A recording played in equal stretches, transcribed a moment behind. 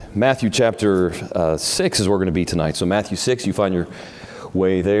Matthew chapter 6 is where we're going to be tonight. So Matthew 6, you find your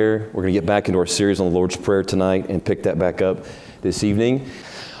way there. We're going to get back into our series on the Lord's Prayer tonight and pick that back up this evening.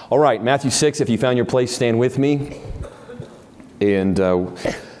 All right, Matthew 6, if you found your place, stand with me. And I'm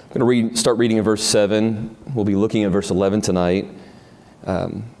going to start reading in verse 7. We'll be looking at verse 11 tonight.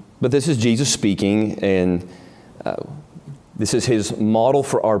 But this is Jesus speaking, and this is his model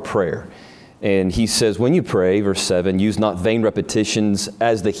for our prayer. And he says, when you pray, verse 7, use not vain repetitions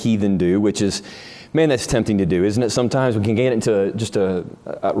as the heathen do, which is, man, that's tempting to do, isn't it? Sometimes we can get into just a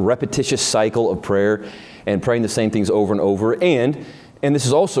repetitious cycle of prayer and praying the same things over and over. And this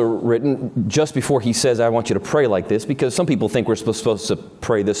is also written just before he says, I want you to pray like this, because some people think we're supposed to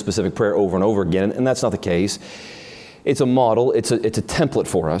pray this specific prayer over and over again, and that's not the case. It's a model, it's a template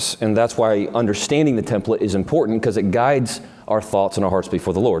for us, and that's why understanding the template is important, because it guides our thoughts and our hearts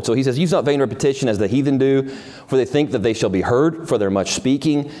before the Lord. So he says, use not vain repetition as the heathen do, for they think that they shall be heard for their much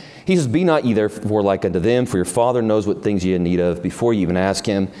speaking. He says, be not ye therefore like unto them, for your Father knows what things ye have need of before ye even ask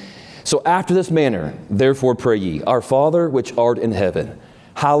him. So after this manner, therefore pray ye, Our Father which art in heaven,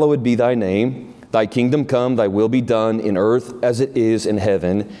 hallowed be thy name, thy kingdom come, thy will be done in earth as it is in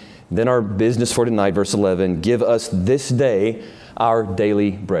heaven. Then our business for tonight, verse 11, give us this day our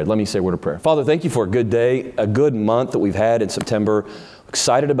daily bread. Let me say a word of prayer. Father, thank you for a good day, a good month that we've had in September.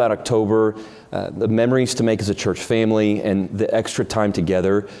 Excited about October, the memories to make as a church family, and the extra time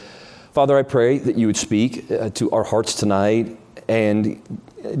together. Father, I pray that you would speak to our hearts tonight and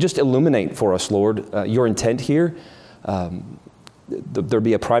just illuminate for us, Lord, your intent here. There'd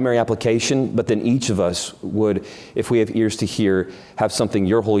be a primary application, but then each of us would, if we have ears to hear, have something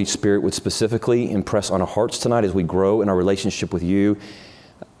your Holy Spirit would specifically impress on our hearts tonight as we grow in our relationship with you.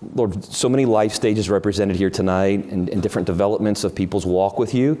 Lord, so many life stages represented here tonight and different developments of people's walk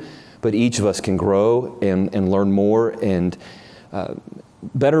with you, but each of us can grow and learn more and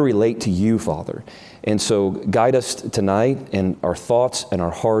better relate to you, Father. And so guide us tonight in our thoughts and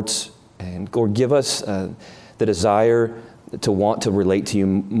our hearts, and Lord, give us the desire to want to relate to you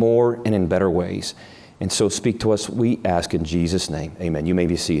more and in better ways. And so speak to us, we ask in Jesus' name. Amen. You may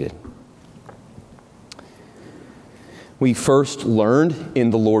be seated. We first learned in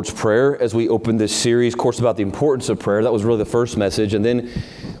the Lord's Prayer as we opened this series, of course, about the importance of prayer. That was really the first message. And then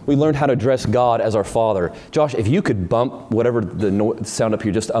we learned how to address God as our Father. Josh, if you could bump whatever the sound up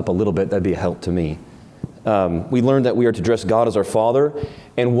here just up a little bit, that'd be a help to me. We learned that we are to address God as our Father.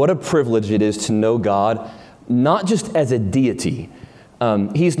 And what a privilege it is to know God not just as a deity.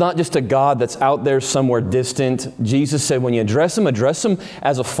 He's not just a God that's out there somewhere distant. Jesus said when you address him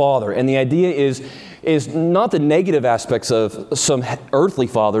as a father. And the idea is not the negative aspects of some earthly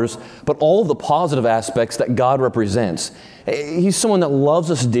fathers, but all of the positive aspects that God represents. He's someone that loves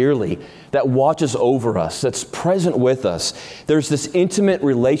us dearly, that watches over us, that's present with us. There's this intimate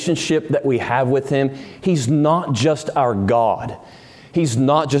relationship that we have with him. He's not just our God. He's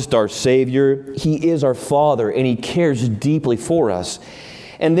not just our Savior, he is our Father, and he cares deeply for us.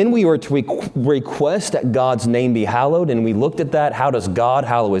 And then we are to request that God's name be hallowed, and we looked at that. How does God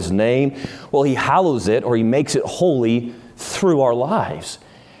hallow his name? Well, he hallows it, or he makes it holy through our lives.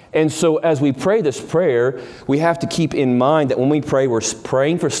 And so as we pray this prayer, we have to keep in mind that when we pray, we're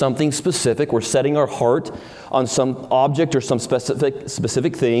praying for something specific. We're setting our heart on some object or some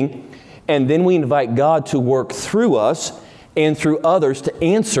specific thing, and then we invite God to work through us and through others to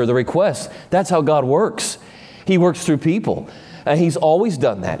answer the request. That's how God works. He works through people. And he's always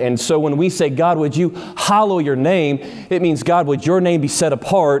done that. And so when we say, God, would you hallow your name? It means, God, would your name be set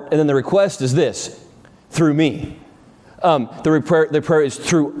apart? And then the request is this, through me. The prayer is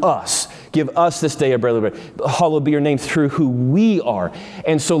through us. Give us this day our daily bread. Hallowed be your name through who we are.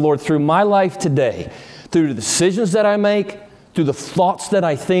 And so, Lord, through my life today, through the decisions that I make, through the thoughts that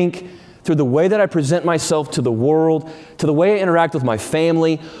I think, through the way that I present myself to the world, to the way I interact with my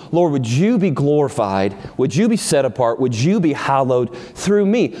family, Lord, would you be glorified? Would you be set apart? Would you be hallowed through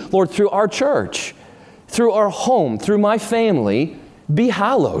me? Lord, through our church, through our home, through my family, be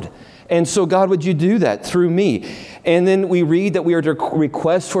hallowed. And so, God, would you do that through me? And then we read that we are to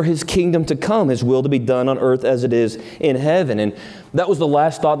request for his kingdom to come, his will to be done on earth as it is in heaven. And that was the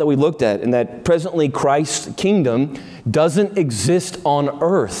last thought that we looked at, and that presently Christ's kingdom doesn't exist on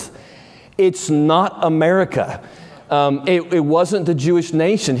earth. It's not America. It wasn't the Jewish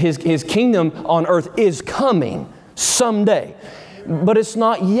nation. His kingdom on earth is coming someday, but it's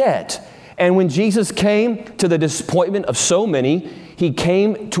not yet. And when Jesus came, to the disappointment of so many, he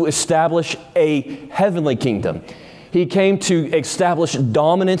came to establish a heavenly kingdom. He came to establish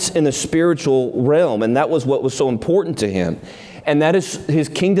dominance in the spiritual realm, and that was what was so important to him. And that is, his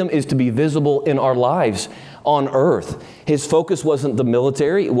kingdom is to be visible in our lives on earth. His focus wasn't the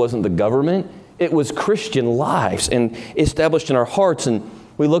military, it wasn't the government, it was Christian lives and established in our hearts. And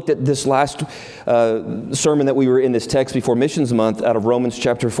we looked at this last sermon that we were in this text before Missions Month out of Romans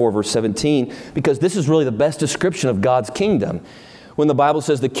chapter 4, verse 17, because this is really the best description of God's kingdom. When the Bible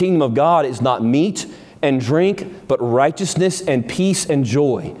says the kingdom of God is not meat and drink, but righteousness and peace and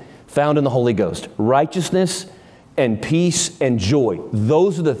joy found in the Holy Ghost. Righteousness and peace and joy.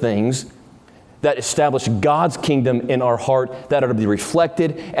 Those are the things that establish God's kingdom in our heart that are to be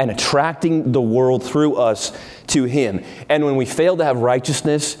reflected and attracting the world through us to Him. And when we fail to have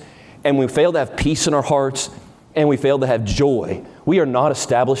righteousness and we fail to have peace in our hearts and we fail to have joy, we are not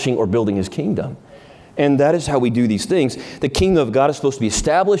establishing or building His kingdom. And that is how we do these things. The kingdom of God is supposed to be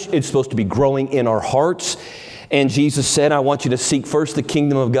established. It's supposed to be growing in our hearts. And Jesus said, I want you to seek first the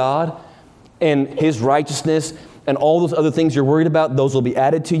kingdom of God and His righteousness, and all those other things you're worried about, those will be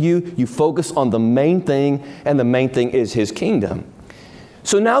added to you. You focus on the main thing, and the main thing is His kingdom.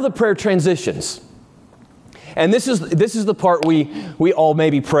 So now the prayer transitions. And this is the part we all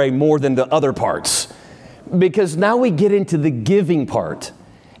maybe pray more than the other parts. Because now we get into the giving part.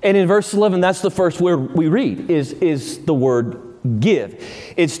 And in verse 11, that's the first word we read, is the word give.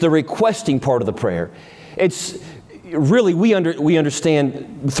 It's the requesting part of the prayer. It's really, we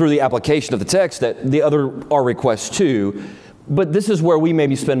understand through the application of the text that the other are requests too, but this is where we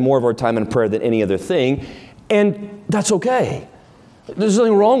maybe spend more of our time in prayer than any other thing, and that's okay. There's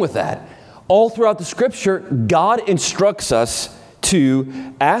nothing wrong with that. All throughout the Scripture, God instructs us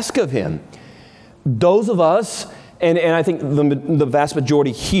to ask of Him. Those of us, and I think the vast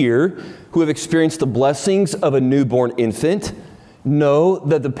majority here who have experienced the blessings of a newborn infant, know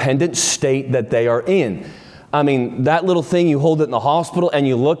the dependent state that they are in. I mean, that little thing, you hold it in the hospital and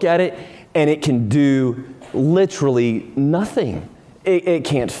you look at it and it can do literally nothing. It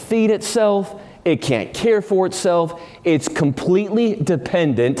can't feed itself. It can't care for itself. It's completely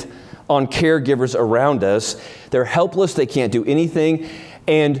dependent on caregivers around us. They're helpless. They can't do anything.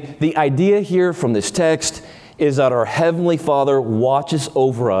 And the idea here from this text is that our Heavenly Father watches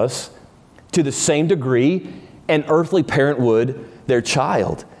over us to the same degree an earthly parent would their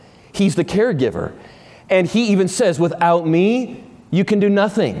child. He's the caregiver. And He even says, without me, you can do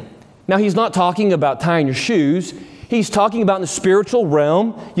nothing. Now, He's not talking about tying your shoes. He's talking about in the spiritual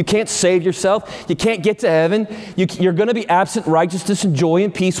realm. You can't save yourself. You can't get to heaven. You're going to be absent righteousness and joy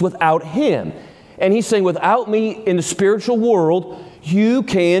and peace without Him. And He's saying, without me in the spiritual world, you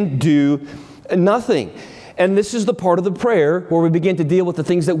can do nothing. And this is the part of the prayer where we begin to deal with the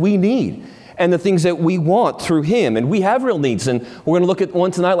things that we need and the things that we want through Him. And we have real needs. And we're going to look at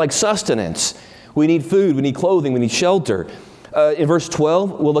one tonight like sustenance. We need food, we need clothing, we need shelter. In verse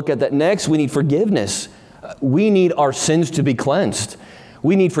 12, we'll look at that next. We need forgiveness. We need our sins to be cleansed.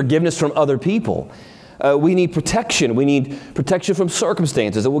 We need forgiveness from other people. We need protection. We need protection from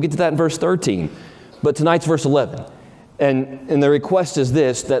circumstances. And we'll get to that in verse 13. But tonight's verse 11. And the request is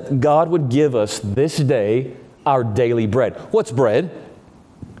this, that God would give us this day our daily bread. What's bread?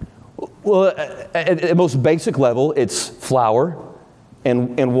 Well, at most basic level, it's flour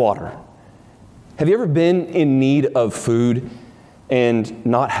and water. Have you ever been in need of food and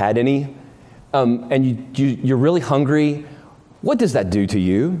not had any? And you're really hungry? What does that do to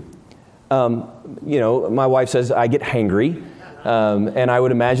you? My wife says I get hangry. And I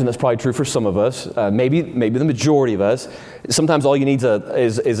would imagine that's probably true for some of us, maybe the majority of us. Sometimes all you need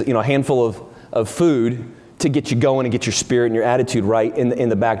is a handful of food to get you going and get your spirit and your attitude right in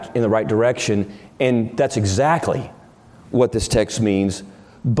the right direction. And that's exactly what this text means,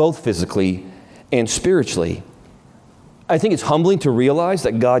 both physically and spiritually. I think it's humbling to realize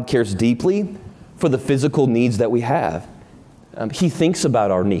that God cares deeply for the physical needs that we have. He thinks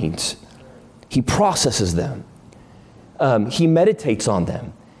about our needs. He processes them. He meditates on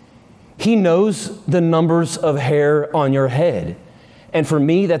them. He knows the numbers of hair on your head. And for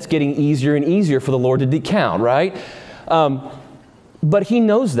me, that's getting easier and easier for the Lord to count, right? But He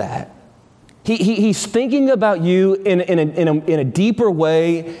knows that. He's thinking about you in a deeper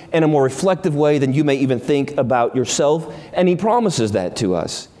way, in a more reflective way than you may even think about yourself. And He promises that to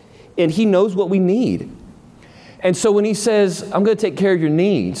us. And He knows what we need. And so when He says, I'm going to take care of your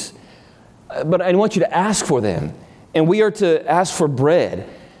needs, but I want you to ask for them. And we are to ask for bread.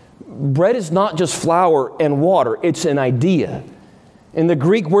 Bread is not just flour and water. It's an idea. And the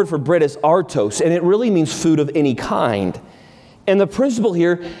Greek word for bread is artos, and it really means food of any kind. And the principle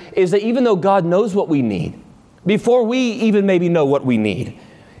here is that even though God knows what we need, before we even maybe know what we need,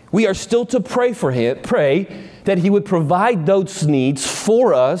 we are still to pray that He would provide those needs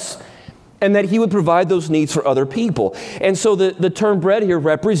for us and that he would provide those needs for other people. And so the term bread here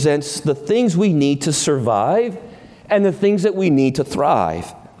represents the things we need to survive and the things that we need to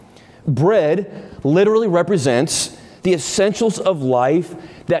thrive. Bread literally represents the essentials of life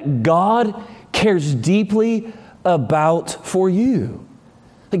that God cares deeply about for you.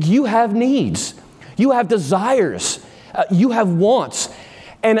 Like, you have needs, you have desires, you have wants,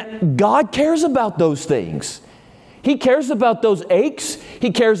 and God cares about those things. He cares about those aches.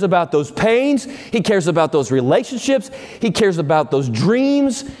 He cares about those pains. He cares about those relationships. He cares about those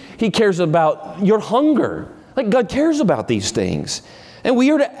dreams. He cares about your hunger. Like, God cares about these things. And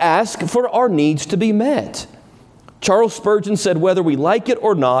we are to ask for our needs to be met. Charles Spurgeon said, whether we like it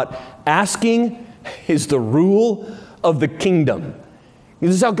or not, asking is the rule of the kingdom.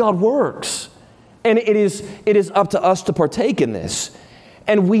 This is how God works. And it is up to us to partake in this.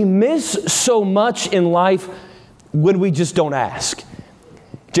 And we miss so much in life when we just don't ask.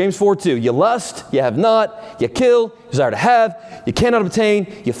 James 4:2, you lust, you have not, you kill, you desire to have, you cannot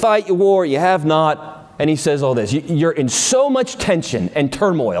obtain, you fight, you war, you have not. And he says all this. You're in so much tension and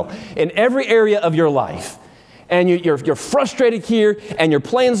turmoil in every area of your life. And you're frustrated here, and your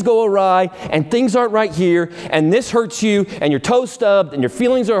plans go awry, and things aren't right here, and this hurts you, and your toes stubbed, and your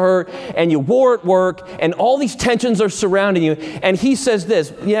feelings are hurt, and you war at work, and all these tensions are surrounding you. And he says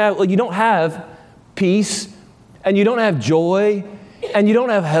this, yeah, well, you don't have peace, and you don't have joy, and you don't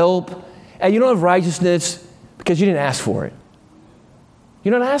have help, and you don't have righteousness because you didn't ask for it.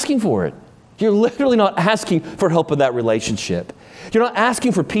 You're not asking for it. You're literally not asking for help in that relationship. You're not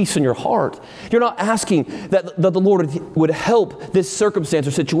asking for peace in your heart. You're not asking that the Lord would help this circumstance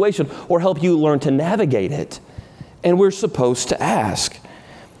or situation or help you learn to navigate it. And we're supposed to ask.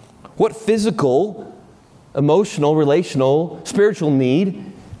 What physical, emotional, relational, spiritual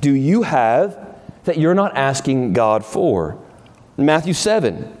need do you have that you're not asking God for? Matthew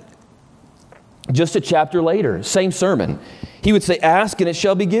 7, just a chapter later, same sermon. He would say, ask and it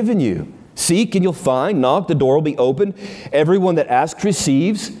shall be given you. Seek and you'll find. Knock, the door will be open. Everyone that asks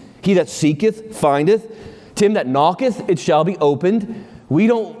receives. He that seeketh findeth. To him that knocketh it shall be opened. We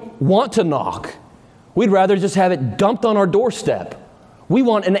don't want to knock. We'd rather just have it dumped on our doorstep. We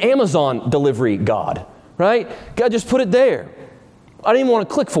want an Amazon delivery God, right? God, just put it there. I didn't even want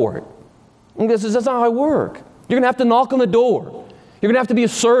to click for it. And God says, that's not how I work. You're going to have to knock on the door. You're going to have to be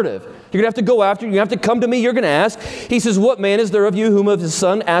assertive. You're going to have to go after. You're going to have to come to me. You're going to ask. He says, what man is there of you whom of his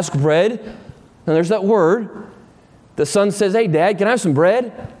son ask bread? And there's that word. The son says, hey, Dad, can I have some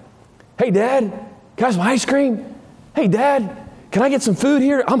bread? Hey, Dad, can I have some ice cream? Hey, Dad, can I get some food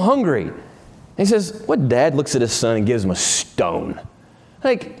here? I'm hungry. And he says, what dad looks at his son and gives him a stone?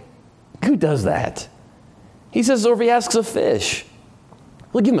 Like, who does that? He says, or if he asks a fish,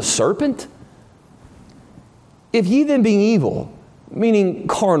 we'll give him a serpent? If ye then being evil, meaning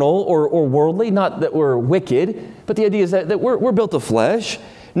carnal or worldly, not that we're wicked, but the idea is that we're built of flesh,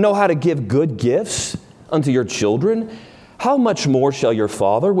 know how to give good gifts unto your children, how much more shall your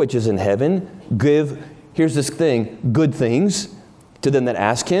Father, which is in heaven, give, here's this thing, good things to them that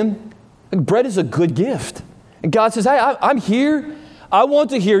ask him? Bread is a good gift. And God says, hey, I'm here. I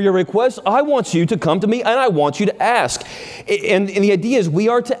want to hear your requests. I want you to come to me, and I want you to ask. And the idea is we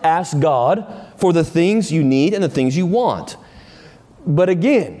are to ask God for the things you need and the things you want. But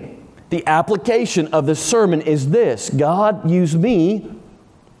again, the application of the sermon is this. God, use me,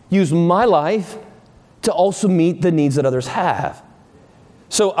 use my life to also meet the needs that others have.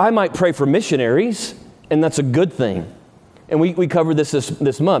 So I might pray for missionaries, and that's a good thing. And we covered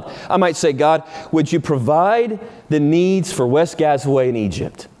this month. I might say, God, would you provide the needs for Wes Gasaway in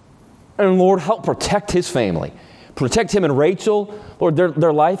Egypt? And Lord, help protect his family. Protect him and Rachel. Lord,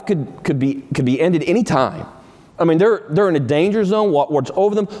 their life could be ended any time. I mean, they're in a danger zone. What's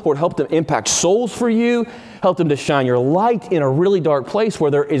over them? Lord, help them impact souls for you. Help them to shine your light in a really dark place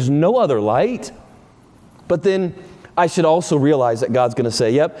where there is no other light. But then I should also realize that God's going to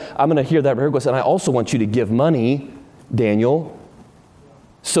say, yep, I'm going to hear that request, and I also want you to give money, Daniel,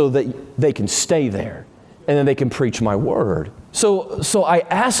 so that they can stay there and then they can preach my word. So I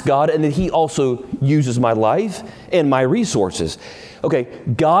ask God, and then he also uses my life and my resources. Okay,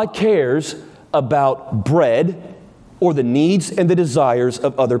 God cares about bread or the needs and the desires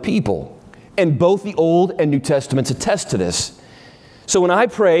of other people. And both the Old and New Testaments attest to this. So when I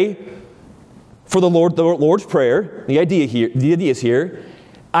pray for the Lord's Prayer, the idea is here,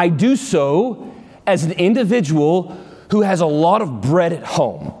 I do so as an individual who has a lot of bread at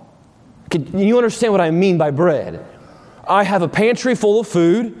home. Can you understand what I mean by bread? I have a pantry full of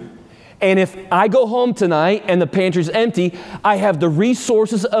food, And if I go home tonight and the pantry's empty, I have the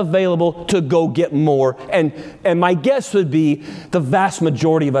resources available to go get more. And my guess would be the vast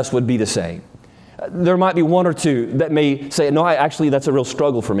majority of us would be the same. There might be one or two that may say, no, actually, that's a real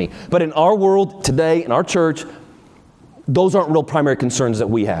struggle for me. But in our world today, in our church, those aren't real primary concerns that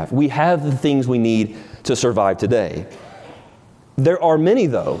we have. We have the things we need to survive today. There are many,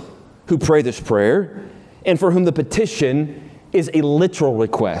 though, who pray this prayer and for whom the petition is a literal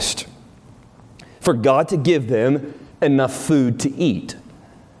request for God to give them enough food to eat.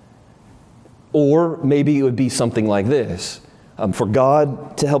 Or maybe it would be something like this, for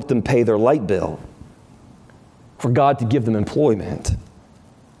God to help them pay their light bill, for God to give them employment,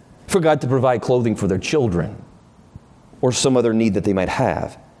 for God to provide clothing for their children, or some other need that they might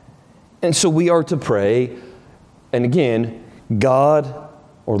have. And so we are to pray, and again, God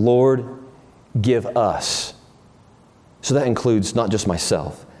or Lord, give us. So that includes not just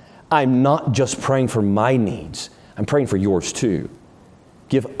myself. I'm not just praying for my needs. I'm praying for yours too.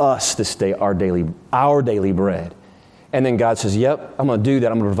 Give us this day our daily bread. And then God says, yep, I'm going to do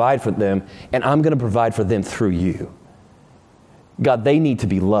that. I'm going to provide for them, and I'm going to provide for them through you. God, they need to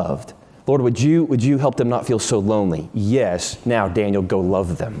be loved. Lord, would you help them not feel so lonely? Yes. Now, Daniel, go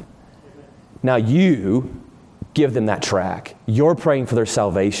love them. Now you give them that track. You're praying for their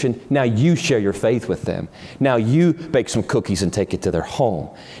salvation. Now you share your faith with them. Now you bake some cookies and take it to their home.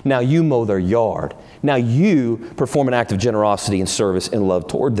 Now you mow their yard. Now you perform an act of generosity and service and love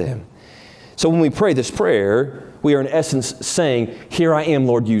toward them. So when we pray this prayer, we are in essence saying, here I am,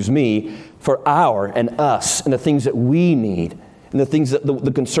 Lord, use me for our and us and the things that we need and the things that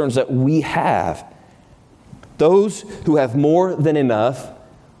the concerns that we have. Those who have more than enough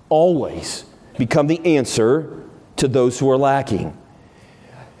always become the answer to those who are lacking.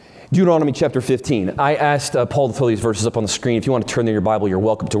 Deuteronomy chapter 15. I asked Paul to throw these verses up on the screen. If you want to turn to your Bible, you're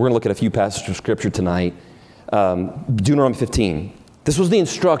welcome to. We're going to look at a few passages of Scripture tonight. Deuteronomy 15. This was the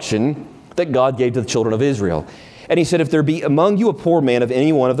instruction that God gave to the children of Israel. And he said, if there be among you a poor man of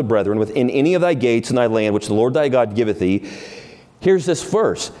any one of the brethren within any of thy gates in thy land, which the Lord thy God giveth thee, here's this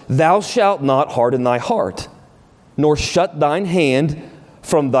verse. Thou shalt not harden thy heart, nor shut thine hand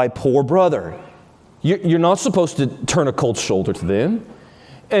from thy poor brother. You're not supposed to turn a cold shoulder to them.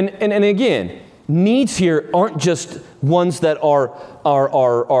 And again, needs here aren't just ones that are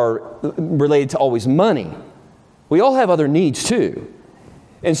related to always money. We all have other needs too.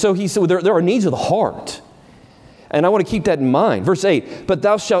 And so he said, there are needs of the heart. And I want to keep that in mind. Verse 8, but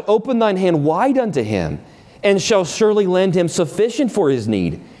thou shalt open thine hand wide unto him, and shalt surely lend him sufficient for his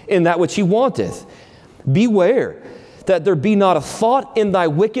need in that which he wanteth. Beware that there be not a thought in thy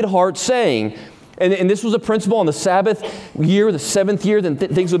wicked heart, saying, and this was a principle on the Sabbath year, the 7th year, then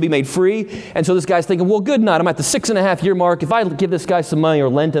things would be made free. And so this guy's thinking, well, good night. I'm at the 6.5 year mark. If I give this guy some money or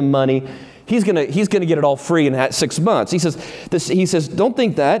lend him money, he's gonna get it all free in 6 months. He says, don't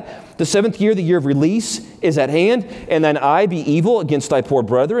think that. The 7th year, the year of release, is at hand. And then I be evil against thy poor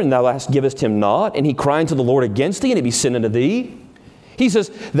brother, and thou givest him not. And he cry unto the Lord against thee, and it be sin unto thee. He says,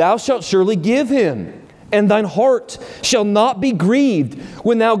 thou shalt surely give him, and thine heart shall not be grieved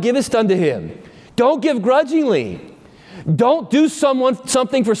when thou givest unto him. Don't give grudgingly. Don't do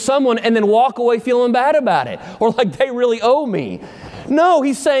something for someone and then walk away feeling bad about it or like they really owe me. No,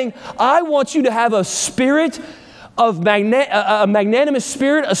 he's saying, I want you to have a spirit of a magnanimous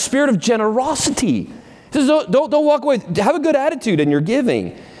spirit, a spirit of generosity. He says, don't walk away. Have a good attitude in your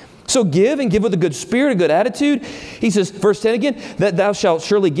giving. So give and give with a good spirit, a good attitude. He says, verse 10 again, that thou shalt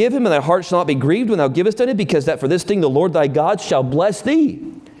surely give him, and thy heart shall not be grieved when thou givest unto him, because that for this thing the Lord thy God shall bless thee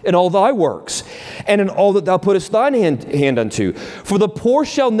in all thy works, and in all that thou puttest thine hand unto. For the poor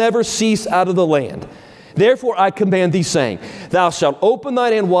shall never cease out of the land. Therefore I command thee, saying, thou shalt open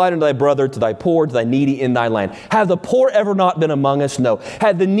thine hand wide unto thy brother, to thy poor, to thy needy in thy land. Have the poor ever not been among us? No.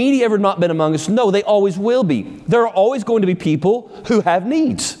 Have the needy ever not been among us? No, they always will be. There are always going to be people who have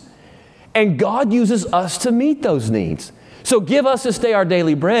needs. And God uses us to meet those needs. So give us this day our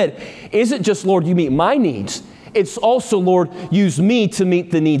daily bread. Isn't just, Lord, you meet my needs. It's also, Lord, use me to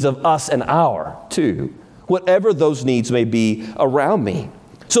meet the needs of us and our too, whatever those needs may be around me.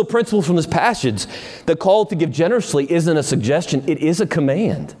 So principles from this passage, the call to give generously isn't a suggestion, it is a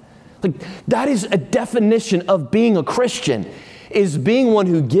command. Like, that is a definition of being a Christian, is being one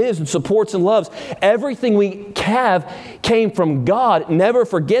who gives and supports and loves. Everything we have came from God. Never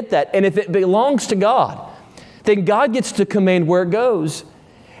forget that. And if it belongs to God, then God gets to command where it goes.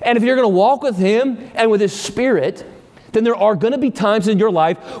 And if you're going to walk with Him and with His Spirit, then there are going to be times in your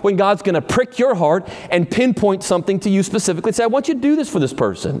life when God's going to prick your heart and pinpoint something to you specifically. Say, I want you to do this for this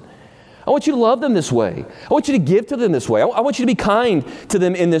person. I I want you to love them this way. I want you to give to them this way. I want you to be kind to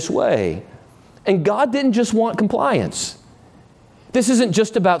them in this way. And God didn't just want compliance. This isn't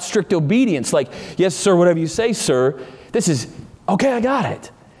just about strict obedience, like, yes, sir, whatever you say, sir. This is, okay, I got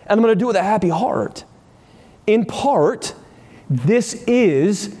it. And I'm going to do it with a happy heart. In part, this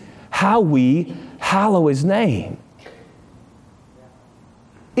is how we hallow His name.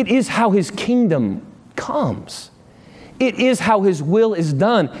 It is how His kingdom comes. It is how His will is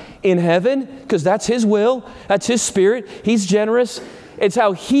done in heaven, because that's His will, that's His Spirit. He's generous. It's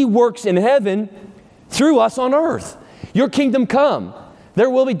how He works in heaven through us on earth. Your kingdom come.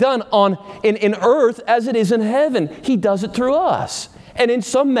 Their will be done in earth as it is in heaven. He does it through us. And in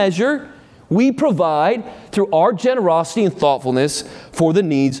some measure, we provide through our generosity and thoughtfulness for the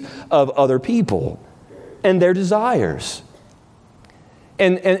needs of other people and their desires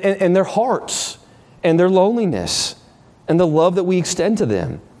and their hearts and their loneliness and the love that we extend to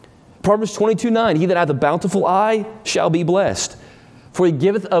them. Proverbs 22:9, he that hath a bountiful eye shall be blessed, for he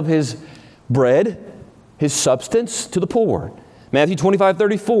giveth of his bread, his substance, to the poor. Matthew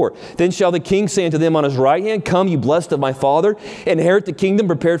 25:34, then shall the king say unto them on his right hand, come, you blessed of my Father, inherit the kingdom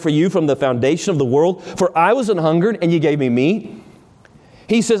prepared for you from the foundation of the world. For I was an hungered, and you gave me meat.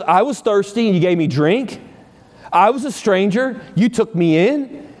 He says, I was thirsty, and you gave me drink. I was a stranger, you took me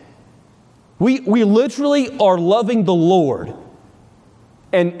in. We literally are loving the Lord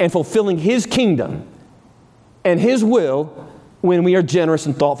and fulfilling His kingdom and His will when we are generous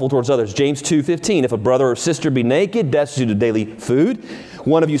and thoughtful towards others. James 2:15, if a brother or sister be naked, destitute of daily food,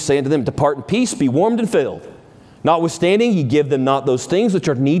 one of you say unto them, depart in peace, be warmed and filled. Notwithstanding, ye give them not those things which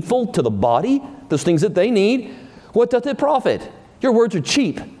are needful to the body, those things that they need. What doth it profit? Your words are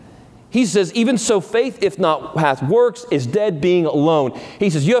cheap. He says, even so faith, if not hath works, is dead being alone. He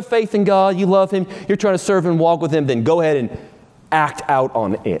says, you have faith in God, you love Him, you're trying to serve and walk with Him, then go ahead and act out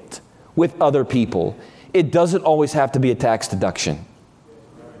on it with other people. It doesn't always have to be a tax deduction.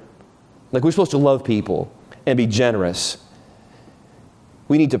 Like, we're supposed to love people and be generous.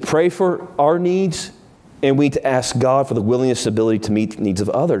 We need to pray for our needs, and we need to ask God for the willingness and ability to meet the needs of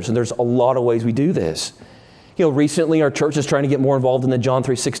others. And there's a lot of ways we do this. You know, recently our church is trying to get more involved in the John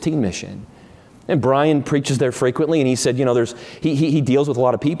 3:16 mission. And Brian preaches there frequently, and he said, you know, he deals with a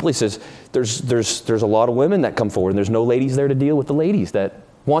lot of people. He says, there's a lot of women that come forward, and there's no ladies there to deal with the ladies that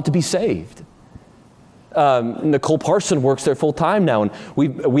want to be saved. Nicole Parson works there full time now, and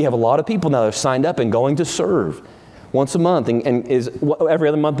we have a lot of people now that are signed up and going to serve once a month. And is every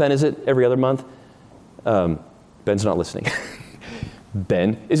other month, Ben? Is it every other month? Ben's not listening.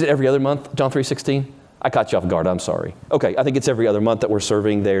 Ben, is it every other month, John 3:16? I caught you off guard, I'm sorry. Okay, I think it's every other month that we're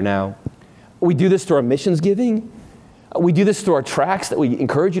serving there now. We do this through our missions giving. We do this through our tracts that we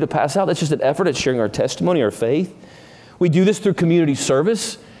encourage you to pass out. That's just an effort at sharing our testimony, our faith. We do this through community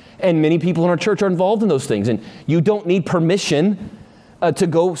service. And many people in our church are involved in those things. And you don't need permission to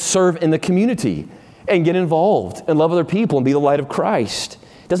go serve in the community and get involved and love other people and be the light of Christ.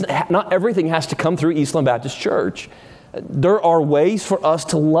 Not everything has to come through Eastland Baptist Church. There are ways for us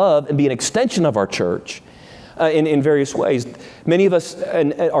to love and be an extension of our church in various ways. Many of us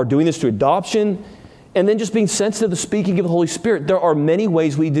are doing this through adoption and then just being sensitive to the speaking of the Holy Spirit. There are many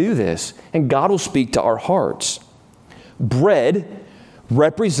ways we do this, and God will speak to our hearts. Bread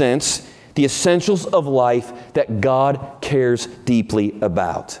represents the essentials of life that God cares deeply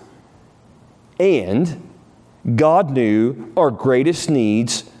about. And God knew our greatest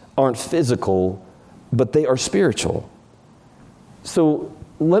needs aren't physical, but they are spiritual. So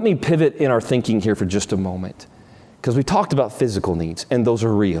let me pivot in our thinking here for just a moment, because we talked about physical needs, and those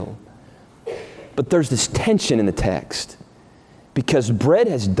are real. But there's this tension in the text, because bread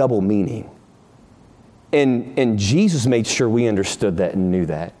has double meaning. And Jesus made sure we understood that and knew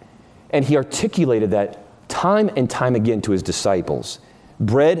that. And He articulated that time and time again to His disciples.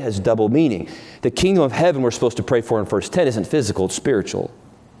 Bread has double meaning. The kingdom of heaven we're supposed to pray for in verse 10 isn't physical, it's spiritual.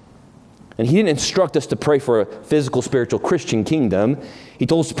 And He didn't instruct us to pray for a physical, spiritual Christian kingdom. He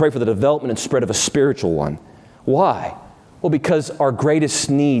told us to pray for the development and spread of a spiritual one. Why? Well, because our greatest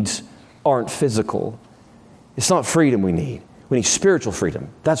needs aren't physical. It's not freedom we need. We need spiritual freedom.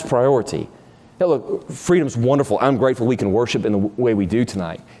 That's priority. Now look, freedom's wonderful. I'm grateful we can worship in the way we do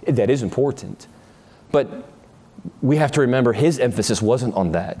tonight. That is important. But we have to remember His emphasis wasn't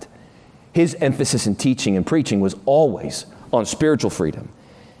on that. His emphasis in teaching and preaching was always on spiritual freedom.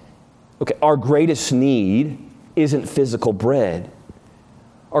 Okay, our greatest need isn't physical bread.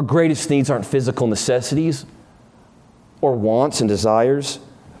 Our greatest needs aren't physical necessities or wants and desires.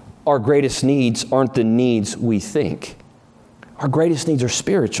 Our greatest needs aren't the needs we think. Our greatest needs are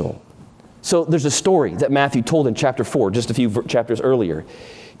spiritual. So there's a story that Matthew told in chapter 4, just a few chapters earlier.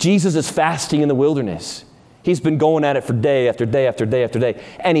 Jesus is fasting in the wilderness. He's been going at it for day after day after day after day,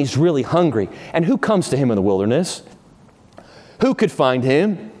 and he's really hungry. And who comes to him in the wilderness? Who could find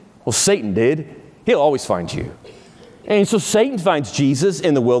him? Well, Satan did. He'll always find you. And so Satan finds Jesus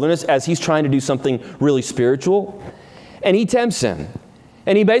in the wilderness as he's trying to do something really spiritual, and he tempts him.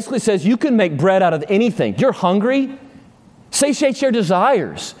 And he basically says, you can make bread out of anything. You're hungry? Satiate your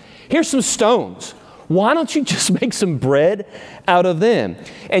desires. Here's some stones. Why don't you just make some bread out of them?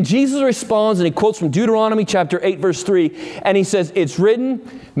 And Jesus responds, and he quotes from Deuteronomy chapter 8, verse 3, and he says, it's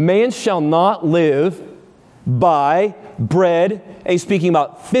written, man shall not live by bread, and he's speaking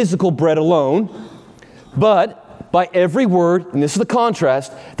about physical bread alone, but by every word, and this is the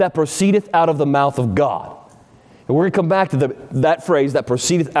contrast, that proceedeth out of the mouth of God. And we're going to come back to that phrase, that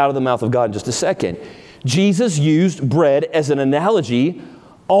proceedeth out of the mouth of God, in just a second. Jesus used bread as an analogy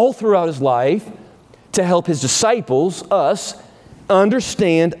all throughout his life to help his disciples, us,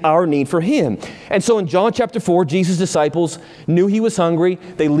 understand our need for him. And so in John chapter 4, Jesus' disciples knew he was hungry.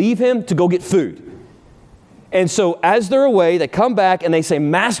 They leave him to go get food. And so as they're away, they come back and they say,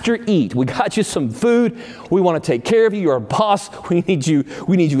 Master, eat. We got you some food. We want to take care of you. You're our boss. We need you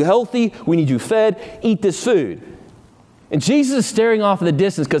healthy. We need you fed. Eat this food. And Jesus is staring off in the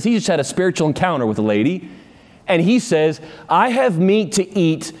distance because he just had a spiritual encounter with a lady. And he says, I have meat to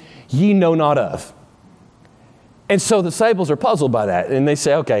eat ye know not of. And so the disciples are puzzled by that. And they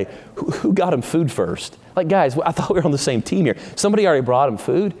say, okay, who got him food first? Like, guys, I thought we were on the same team here. Somebody already brought him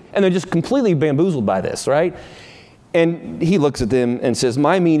food. And they're just completely bamboozled by this, right? And he looks at them and says,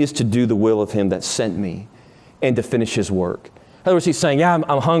 my meat is to do the will of him that sent me and to finish his work. In other words, he's saying, yeah,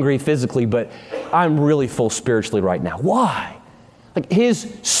 I'm hungry physically, but I'm really full spiritually right now. Why? Like,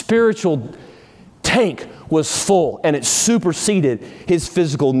 his spiritual tank was full, and it superseded his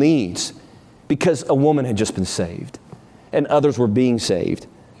physical needs because a woman had just been saved, and others were being saved.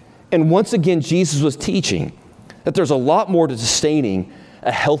 And once again, Jesus was teaching that there's a lot more to sustaining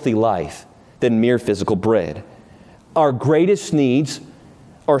a healthy life than mere physical bread. Our greatest needs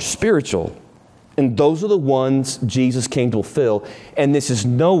are spiritual. And those are the ones Jesus came to fulfill. And this is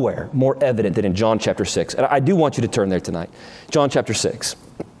nowhere more evident than in John chapter 6. And I do want you to turn there tonight. John chapter 6.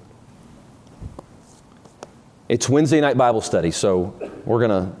 It's Wednesday night Bible study, so we're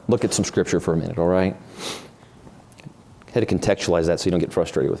going to look at some scripture for a minute, all right? I had to contextualize that so you don't get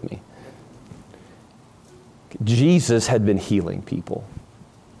frustrated with me. Jesus had been healing people.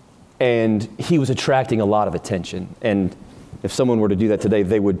 And he was attracting a lot of attention. And if someone were to do that today,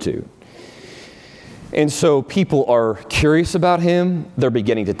 they would too. And so people are curious about him. They're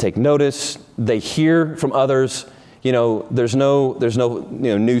beginning to take notice. They hear from others. You know, there's no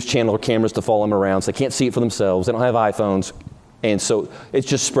news channel or cameras to follow them around, so they can't see it for themselves. They don't have iPhones. And so it's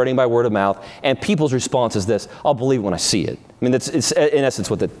just spreading by word of mouth. And people's response is this: I'll believe it when I see it. I mean, it's in essence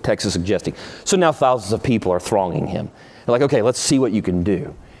what the text is suggesting. So now thousands of people are thronging him. They're like, okay, let's see what you can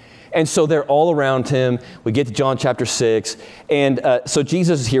do. And so they're all around him. We get to John chapter 6. And so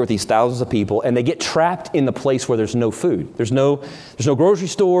Jesus is here with these thousands of people, and they get trapped in the place where there's no food. There's no grocery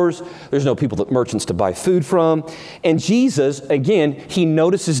stores. There's no merchants to buy food from. And Jesus, again, he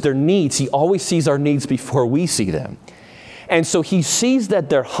notices their needs. He always sees our needs before we see them. And so he sees that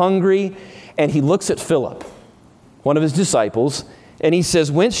they're hungry, and he looks at Philip, one of his disciples, and he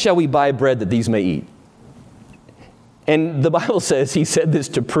says, whence shall we buy bread that these may eat? And the Bible says he said this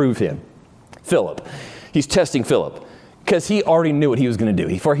to prove him. Philip. He's testing Philip because he already knew what he was going to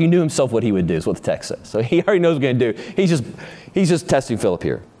do. For he knew himself what he would do is what the text says. So he already knows what he's going to do. He's just testing Philip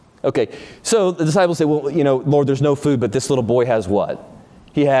here. Okay, so the disciples say, well, Lord, there's no food, but this little boy has what?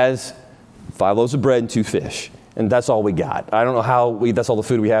 He has 5 loaves of bread and 2 fish. And that's all we got. I don't know how that's all the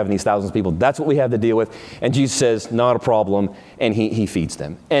food we have in these thousands of people. That's what we have to deal with. And Jesus says, not a problem. And he feeds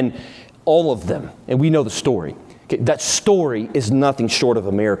them. And all of them, and we know the story. That story is nothing short of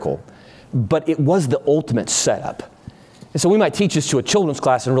a miracle, but it was the ultimate setup. And so we might teach this to a children's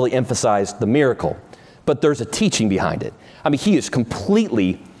class and really emphasize the miracle, but there's a teaching behind it. I mean, he is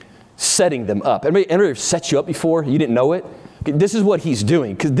completely setting them up. Anybody set you up before? You didn't know it? This is what he's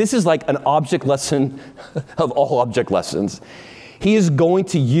doing, because this is like an object lesson of all object lessons. He is going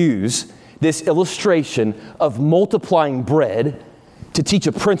to use this illustration of multiplying bread to teach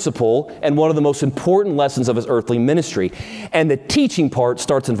a principle and one of the most important lessons of his earthly ministry. And the teaching part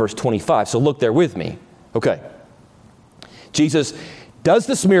starts in verse 25. So look there with me. Okay. Jesus does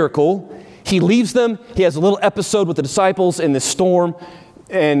this miracle. He leaves them. He has a little episode with the disciples in this storm.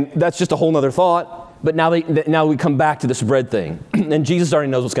 And that's just a whole nother thought. But now we come back to this bread thing. And Jesus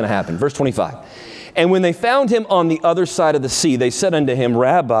already knows what's going to happen. Verse 25. And when they found him on the other side of the sea, they said unto him,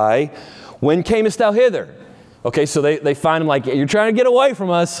 Rabbi, when camest thou hither? Okay, so they find him like, you're trying to get away from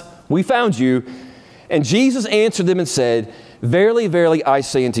us. We found you. And Jesus answered them and said, verily, verily, I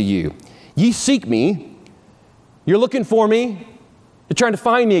say unto you, ye seek me. You're looking for me. You're trying to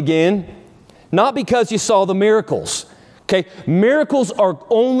find me again. Not because you saw the miracles. Okay, miracles are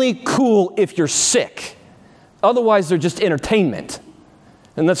only cool if you're sick. Otherwise, they're just entertainment.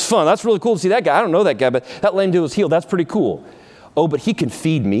 And that's fun. That's really cool to see that guy. I don't know that guy, but that lame dude was healed. That's pretty cool. Oh, but he can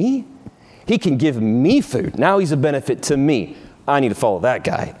feed me? He can give me food. Now he's a benefit to me. I need to follow that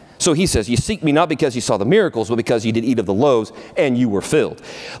guy. So he says, you seek me not because you saw the miracles, but because you did eat of the loaves and you were filled.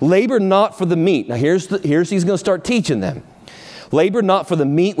 Labor not for the meat. Now here's he's going to start teaching them. Labor not for the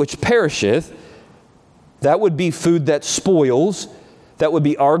meat which perisheth. That would be food that spoils. That would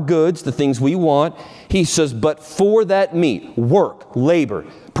be our goods, the things we want. He says, but for that meat, work, labor,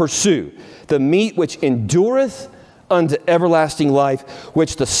 pursue. The meat which endureth unto everlasting life,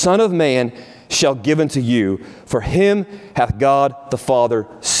 which the Son of Man shall give unto you. For him hath God the Father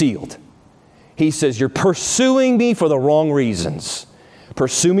sealed. He says, you're pursuing me for the wrong reasons.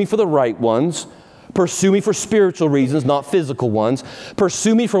 Pursue me for the right ones. Pursue me for spiritual reasons, not physical ones.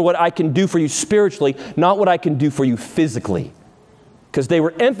 Pursue me for what I can do for you spiritually, not what I can do for you physically. Because they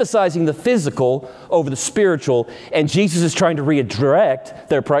were emphasizing the physical over the spiritual, and Jesus is trying to redirect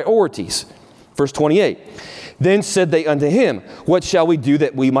their priorities. Verse 28, then said they unto him, what shall we do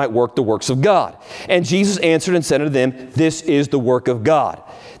that we might work the works of God? And Jesus answered and said unto them, this is the work of God,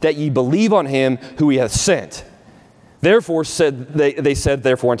 that ye believe on him who he hath sent. Therefore they said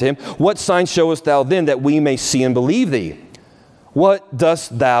therefore unto him, what sign showest thou then that we may see and believe thee? What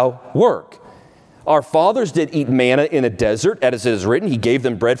dost thou work? Our fathers did eat manna in a desert, as it is written, he gave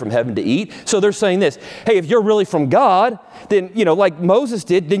them bread from heaven to eat. So they're saying this, hey, if you're really from God, then, like Moses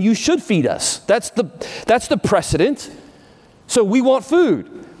did, then you should feed us. That's the precedent. So we want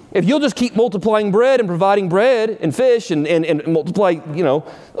food. If you'll just keep multiplying bread and providing bread and fish and multiply,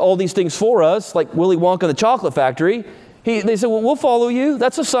 all these things for us, like Willy Wonka in the chocolate factory, they said, well, we'll follow you.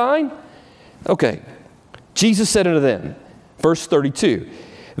 That's a sign. Okay. Jesus said unto them, verse 32,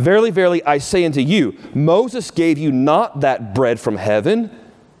 verily, verily, I say unto you, Moses gave you not that bread from heaven.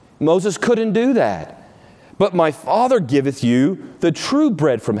 Moses couldn't do that. But my Father giveth you the true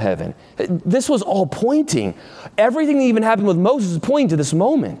bread from heaven. This was all pointing. Everything that even happened with Moses is pointing to this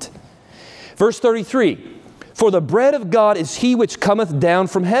moment. Verse 33, for the bread of God is he which cometh down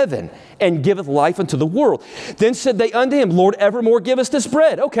from heaven and giveth life unto the world. Then said they unto him, Lord, evermore give us this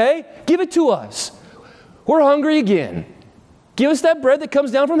bread. Okay, give it to us. We're hungry again. Give us that bread that comes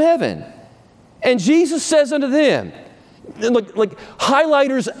down from heaven. And Jesus says unto them, like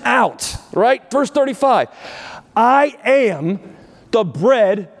highlighters out, right? Verse 35, I am the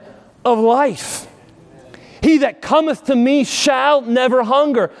bread of life. He that cometh to me shall never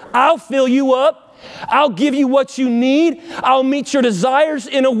hunger. I'll fill you up. I'll give you what you need. I'll meet your desires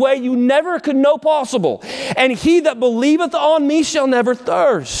in a way you never could know possible. And he that believeth on me shall never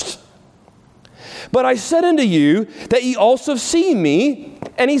thirst. But I said unto you that ye also see me.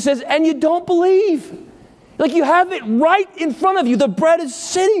 And he says, and you don't believe. Like you have it right in front of you. The bread is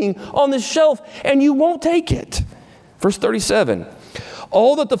sitting on the shelf and you won't take it. Verse 37,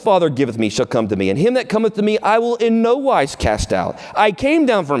 all that the Father giveth me shall come to me, and him that cometh to me I will in no wise cast out. I came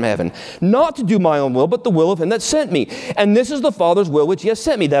down from heaven, not to do my own will, but the will of him that sent me. And this is the Father's will which he hath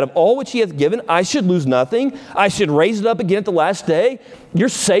sent me, that of all which he hath given I should lose nothing. I should raise it up again at the last day. You're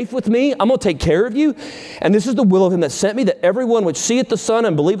safe with me. I'm going to take care of you. And this is the will of him that sent me, that everyone which seeth the Son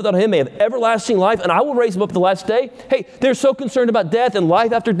and believeth on him may have everlasting life, and I will raise him up at the last day. Hey, they're so concerned about death and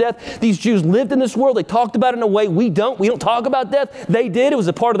life after death. These Jews lived in this world. They talked about it in a way we don't. We don't talk about death. They did. It was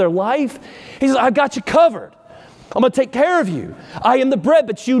a part of their life. He says, I got you covered. I'm going to take care of you. I am the bread,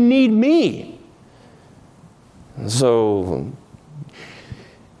 but you need me. So,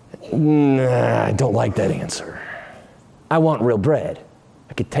 I don't like that answer. I want real bread.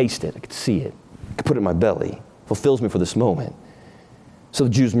 I could taste it. I could see it. I could put it in my belly. It fulfills me for this moment. So the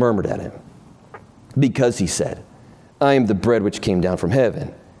Jews murmured at him because he said, I am the bread which came down from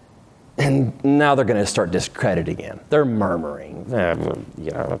heaven. And now they're going to start discrediting him. They're murmuring.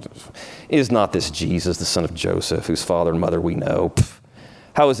 Is not this Jesus, the son of Joseph, whose father and mother we know?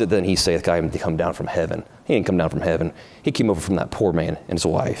 How is it then he saith, I am to come down from heaven? He didn't come down from heaven. He came over from that poor man and his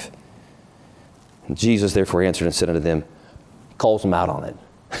wife. And Jesus therefore answered and said unto them, calls them out on it.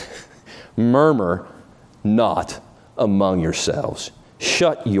 Murmur not among yourselves.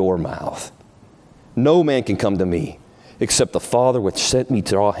 Shut your mouth. No man can come to me except the Father which sent me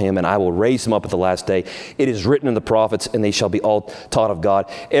to draw him, and I will raise him up at the last day. It is written in the prophets, and they shall be all taught of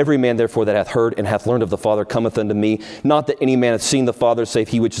God. Every man therefore that hath heard and hath learned of the Father cometh unto me. Not that any man hath seen the Father, save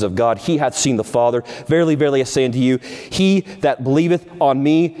he which is of God. He hath seen the Father. Verily, verily, I say unto you, he that believeth on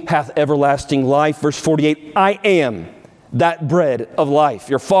me hath everlasting life. Verse 48, I am that bread of life.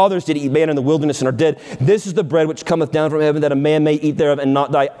 Your fathers did eat manna in the wilderness and are dead. This is the bread which cometh down from heaven, that a man may eat thereof and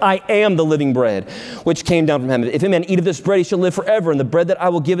not die. I am the living bread which came down from heaven. If a man eat of this bread, he shall live forever. And the bread that I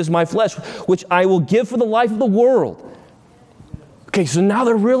will give is my flesh, which I will give for the life of the world. Okay, so now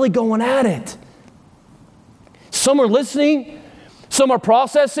they're really going at it. Some are listening, some are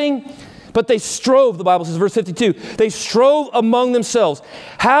processing, but they strove, the Bible says, verse 52, they strove among themselves.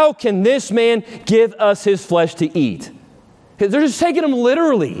 How can this man give us his flesh to eat? They're just taking him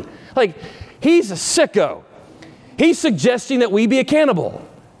literally. Like, he's a sicko. He's suggesting that we be a cannibal.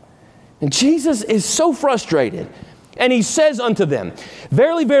 And Jesus is so frustrated. And he says unto them,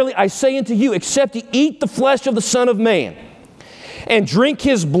 verily, verily, I say unto you, except ye eat the flesh of the Son of Man and drink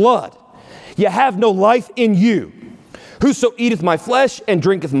his blood, ye have no life in you. Whoso eateth my flesh and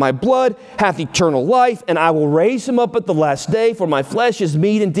drinketh my blood hath eternal life, and I will raise him up at the last day. For my flesh is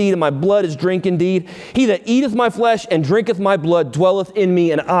meat indeed, and my blood is drink indeed. He that eateth my flesh and drinketh my blood dwelleth in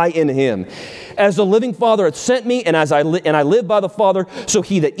me, and I in him. As the living Father hath sent me, and I live by the Father, so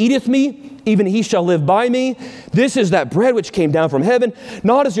he that eateth me, even he shall live by me. This is that bread which came down from heaven,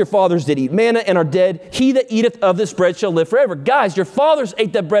 not as your fathers did eat manna and are dead. He that eateth of this bread shall live forever. Guys, your fathers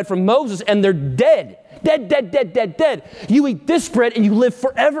ate that bread from Moses, and they're dead. Dead, dead, dead, dead, dead. You eat this bread and you live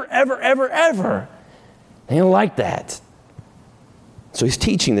forever, ever, ever, ever. They don't like that. So he's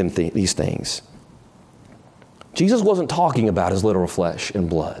teaching them these things. Jesus wasn't talking about his literal flesh and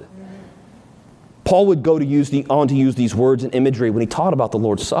blood. Paul would go on to use these words and imagery when he taught about the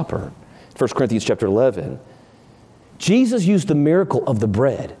Lord's Supper. 1 Corinthians chapter 11. Jesus used the miracle of the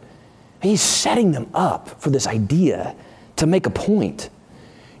bread. He's setting them up for this idea to make a point.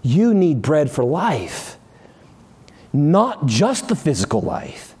 You need bread for life, not just the physical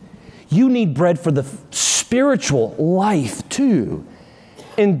life. You need bread for the spiritual life too.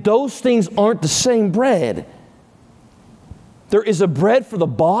 And those things aren't the same bread. There is a bread for the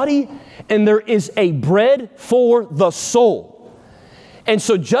body, and there is a bread for the soul. And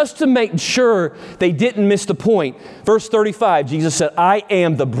so just to make sure they didn't miss the point, verse 35, Jesus said, I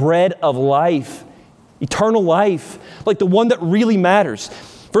am the bread of life, eternal life, like the one that really matters.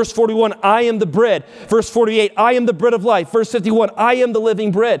 Verse 41, I am the bread. Verse 48, I am the bread of life. Verse 51, I am the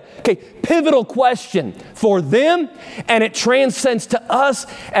living bread. Okay, pivotal question for them, and it transcends to us.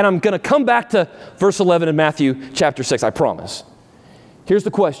 And I'm going to come back to verse 11 in Matthew chapter 6, I promise. Here's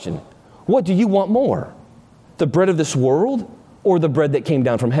the question. What do you want more? The bread of this world or the bread that came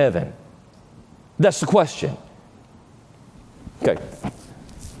down from heaven? That's the question. Okay.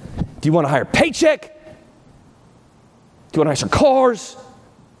 Do you want a higher paycheck? Do you want nicer cars?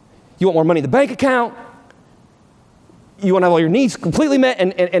 You want more money in the bank account? You want to have all your needs completely met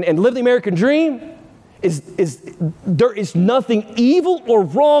and live the American dream? There is nothing evil or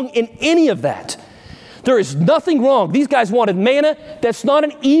wrong in any of that. There is nothing wrong. These guys wanted manna. That's not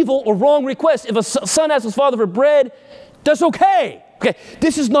an evil or wrong request. If a son asks his father for bread, that's okay. Okay,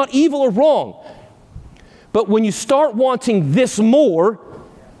 this is not evil or wrong. But when you start wanting this more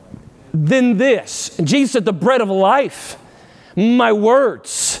than this, and Jesus said, the bread of life, my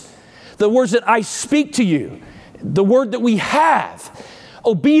words, the words that I speak to you, the word that we have,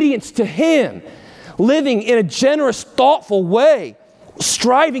 obedience to Him, living in a generous, thoughtful way,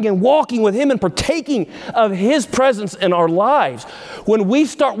 striving and walking with Him and partaking of His presence in our lives. When we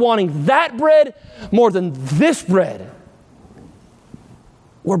start wanting that bread more than this bread,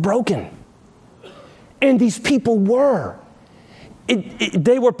 we're broken. And these people were.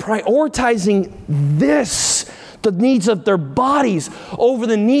 They were prioritizing this, the needs of their bodies over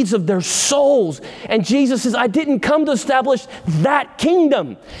the needs of their souls. And Jesus says, I didn't come to establish that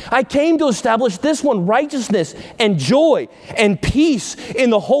kingdom. I came to establish this one, righteousness and joy and peace in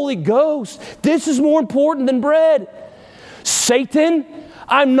the Holy Ghost. This is more important than bread. Satan,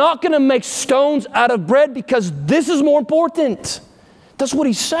 I'm not going to make stones out of bread because this is more important. That's what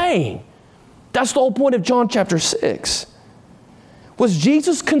he's saying. That's the whole point of John chapter 6. Was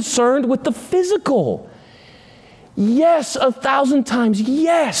Jesus concerned with the physical? Yes, 1,000 times,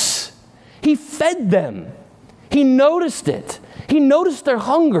 yes. He fed them. He noticed it. He noticed their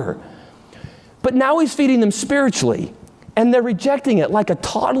hunger. But now He's feeding them spiritually, and they're rejecting it like a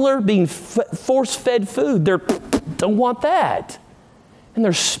toddler being force-fed food. They don't want that. And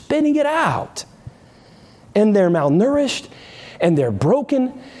they're spitting it out. And they're malnourished, and they're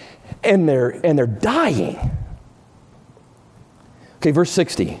broken, and they're dying. Okay, verse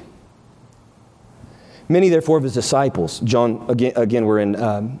 60. Many, therefore, of his disciples, John, again we're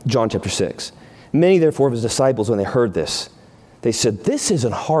in John chapter 6. Many, therefore, of his disciples, when they heard this, they said, this is a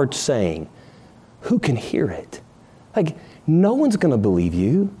hard saying. Who can hear it? Like, no one's going to believe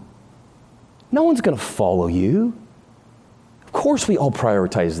you. No one's going to follow you. Of course we all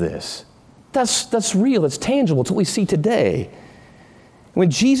prioritize this. That's real. It's tangible. It's what we see today.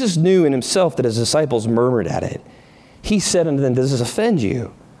 When Jesus knew in himself that his disciples murmured at it, he said unto them, does this offend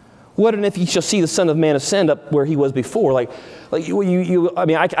you? What and if you shall see the Son of Man ascend up where he was before?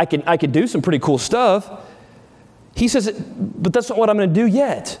 I could do some pretty cool stuff. He says, but that's not what I'm going to do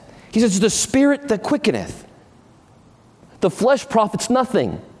yet. He says, the Spirit that quickeneth. The flesh profits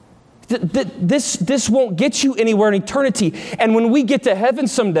nothing. This won't get you anywhere in eternity. And when we get to heaven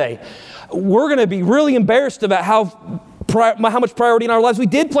someday, we're going to be really embarrassed about how much priority in our lives we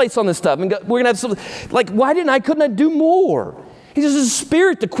did place on this stuff. And we're going to have some, couldn't I do more? He says, the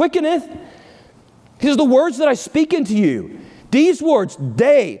Spirit that quickeneth. He says, the words that I speak unto you, these words,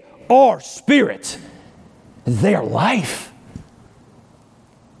 they are spirit. They are life.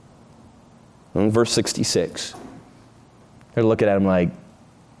 And verse 66. I look at him like,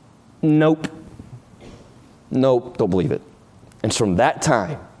 nope, don't believe it. And from that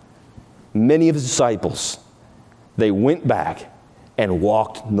time, many of his disciples, they went back and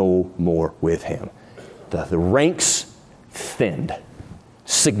walked no more with him. The ranks thinned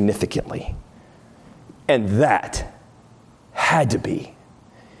significantly. And that had to be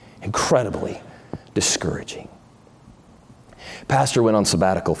incredibly discouraging. Pastor went on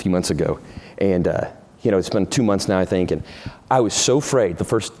sabbatical a few months ago, and it's been 2 months now, I think, and I was so afraid the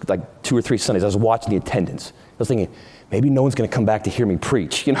first 2 or 3 Sundays. I was watching the attendance. I was thinking, maybe no one's going to come back to hear me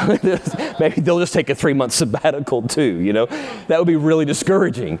preach. Maybe they'll just take a 3-month sabbatical too. That would be really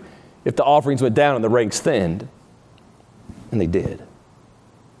discouraging if the offerings went down and the ranks thinned. And they did.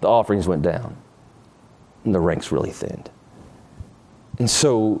 The offerings went down, and the ranks really thinned. And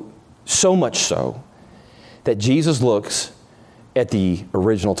so much so that Jesus looks at the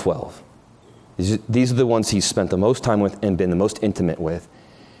original 12. These are the ones he's spent the most time with and been the most intimate with.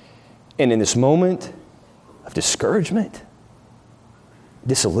 And in this moment of discouragement,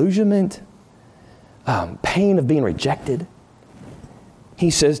 disillusionment, pain of being rejected, he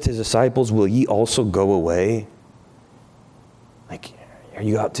says to his disciples, will ye also go away? Are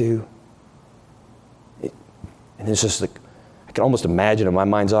you out to? And it's just I can almost imagine in my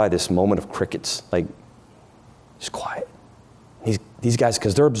mind's eye this moment of crickets, just quiet. These guys,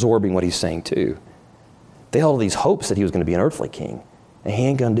 because they're absorbing what he's saying too. They had all these hopes that he was going to be an earthly king, and he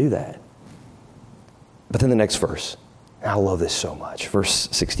ain't going to do that. But then the next verse, and I love this so much, verse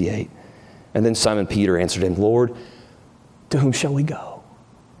 68. And then Simon Peter answered him, Lord, to whom shall we go?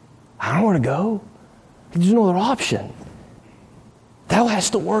 I don't know where to go. There's no other option. Thou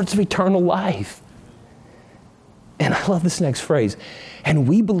hast the words of eternal life. And I love this next phrase. And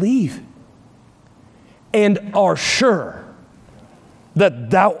we believe and are sure that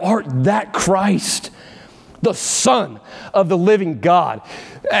thou art that Christ, the Son of the living God.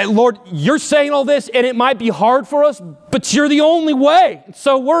 Lord, you're saying all this, and it might be hard for us, but you're the only way.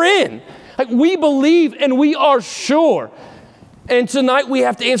 So we're in. We believe and we are sure. And tonight we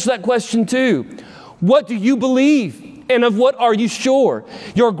have to answer that question too. What do you believe? And of what are you sure?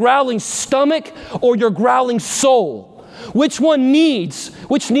 Your growling stomach or your growling soul? Which needs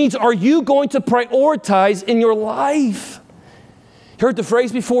are you going to prioritize in your life? You heard the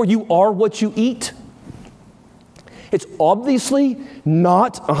phrase before, you are what you eat? It's obviously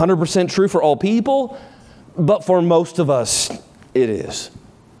not 100% true for all people, but for most of us, it is.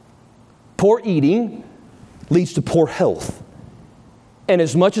 Poor eating leads to poor health. And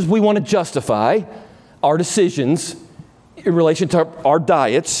as much as we want to justify our decisions in relation to our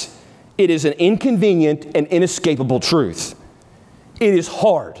diets, it is an inconvenient and inescapable truth. It is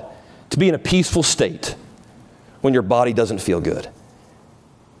hard to be in a peaceful state when your body doesn't feel good.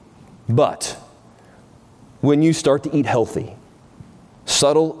 But when you start to eat healthy,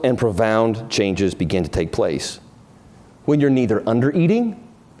 subtle and profound changes begin to take place. When you're neither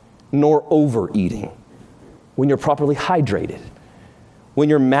under-eating nor overeating. When you're properly hydrated. When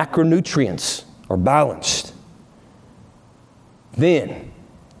your macronutrients are balanced. Then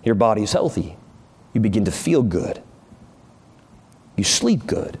your body is healthy. You begin to feel good. You sleep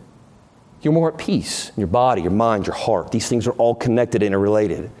good. You're more at peace in your body, your mind, your heart. These things are all connected and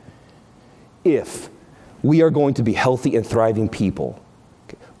interrelated. If we are going to be healthy and thriving people,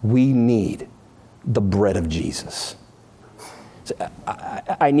 we need the bread of Jesus. So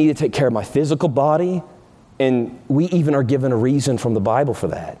I need to take care of my physical body, and we even are given a reason from the Bible for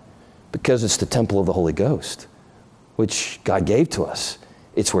that, because it's the temple of the Holy Ghost. which God gave to us.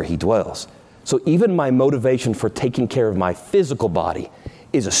 It's where he dwells. So even my motivation for taking care of my physical body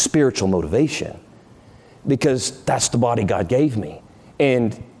is a spiritual motivation, because that's the body God gave me.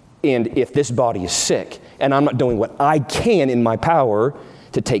 And if this body is sick and I'm not doing what I can in my power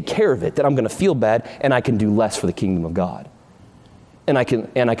to take care of it, then I'm going to feel bad, and I can do less for the kingdom of God. And I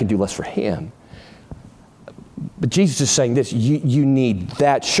can do less for him. But Jesus is saying this, you need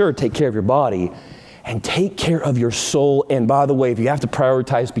that. Sure, take care of your body, and take care of your soul. And by the way, if you have to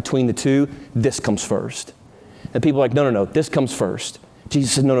prioritize between the two, this comes first. And people are like, no, this comes first.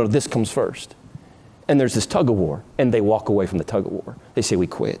 Jesus said, no, this comes first. And there's this tug of war, and they walk away from the tug of war. They say, we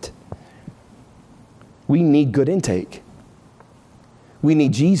quit. We need good intake. We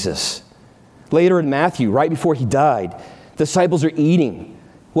need Jesus. Later in Matthew, right before he died, the disciples are eating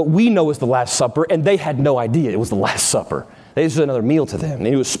what we know is the Last Supper, and they had no idea it was the Last Supper. This was another meal to them, and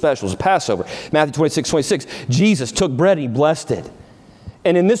it was special. It was Passover. Matthew 26, Jesus took bread and he blessed it.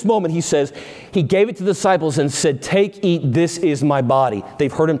 And in this moment, he says, he gave it to the disciples and said, take, eat, this is my body.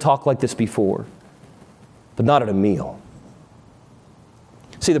 They've heard him talk like this before, but not at a meal.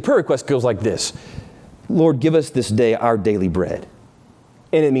 See, the prayer request goes like this. Lord, give us this day our daily bread.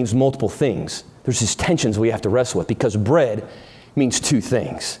 And it means multiple things. There's these tensions we have to wrestle with, because bread means two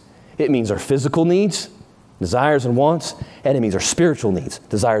things. It means our physical needs, desires and wants, and it means our spiritual needs,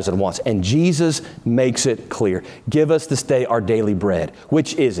 desires and wants. And Jesus makes it clear. Give us this day our daily bread.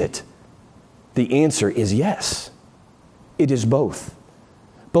 Which is it? The answer is yes. It is both.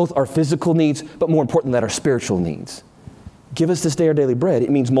 Both our physical needs, but more important than that, our spiritual needs. Give us this day our daily bread. It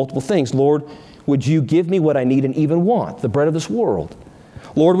means multiple things. Lord, would you give me what I need and even want, the bread of this world?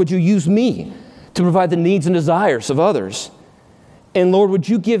 Lord, would you use me to provide the needs and desires of others? And Lord, would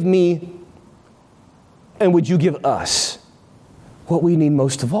you give me and would you give us what we need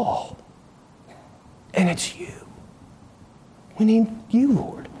most of all? And it's you. We need you,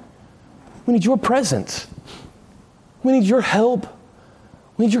 Lord. We need your presence. We need your help.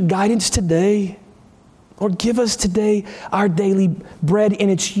 We need your guidance today. Lord, give us today our daily bread, and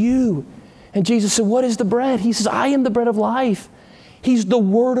it's you. And Jesus said, what is the bread? He says, I am the bread of life. He's the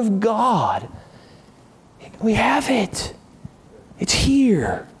Word of God. We have it. It's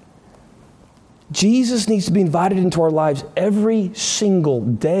here. Jesus needs to be invited into our lives every single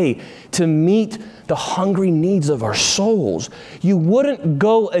day to meet the hungry needs of our souls. You wouldn't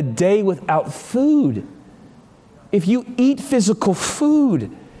go a day without food. If you eat physical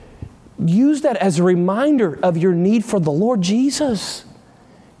food, use that as a reminder of your need for the Lord Jesus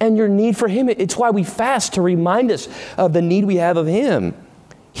and your need for Him. It's why we fast, to remind us of the need we have of Him.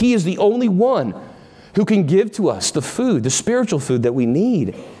 He is the only one who can give to us the food, the spiritual food that we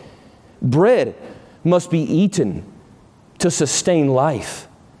need. Bread must be eaten to sustain life,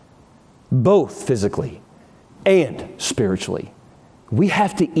 both physically and spiritually. We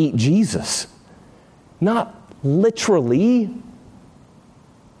have to eat Jesus, not literally,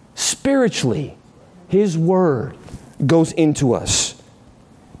 spiritually. His Word goes into us.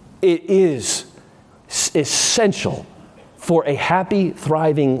 It is essential for a happy,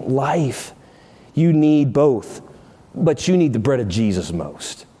 thriving life. You need both, but you need the bread of Jesus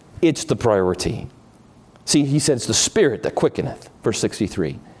most. It's the priority. See, he said it's the Spirit that quickeneth, verse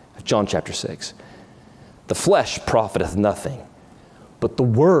 63 of John chapter 6. The flesh profiteth nothing, but the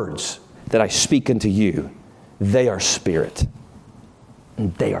words that I speak unto you, they are spirit,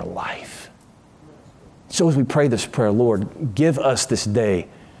 and they are life. So as we pray this prayer, Lord, give us this day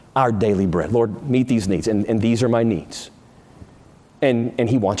our daily bread. Lord, meet these needs, and these are my needs. And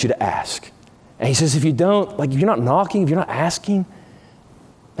He wants you to ask. And He says, if you don't, like if you're not knocking, if you're not asking,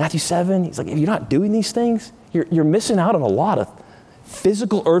 Matthew 7, He's like, if you're not doing these things, you're missing out on a lot of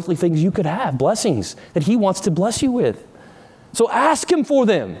physical, earthly things you could have, blessings that He wants to bless you with. So ask Him for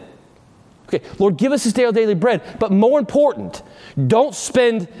them. Okay, Lord, give us this day our daily bread. But more important, don't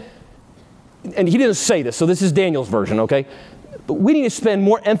spend, and He didn't say this, so this is Daniel's version, okay? But we need to spend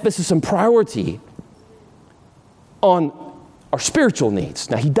more emphasis and priority on our spiritual needs.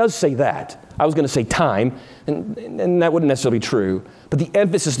 Now, He does say that. I was going to say time, and that wouldn't necessarily be true, but the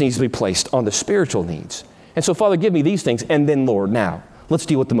emphasis needs to be placed on the spiritual needs. And so, Father, give me these things, and then, Lord, now, let's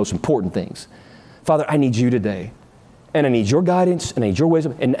deal with the most important things. Father, I need you today, and I need your guidance, and I need your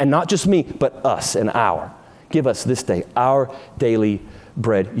wisdom, and not just me, but us and our. Give us this day our daily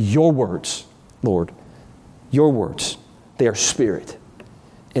bread. Your words, Lord, your words, they are spirit,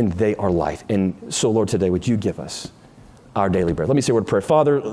 and they are life. And so, Lord, today, would you give us our daily bread? Let me say a word of prayer. Father,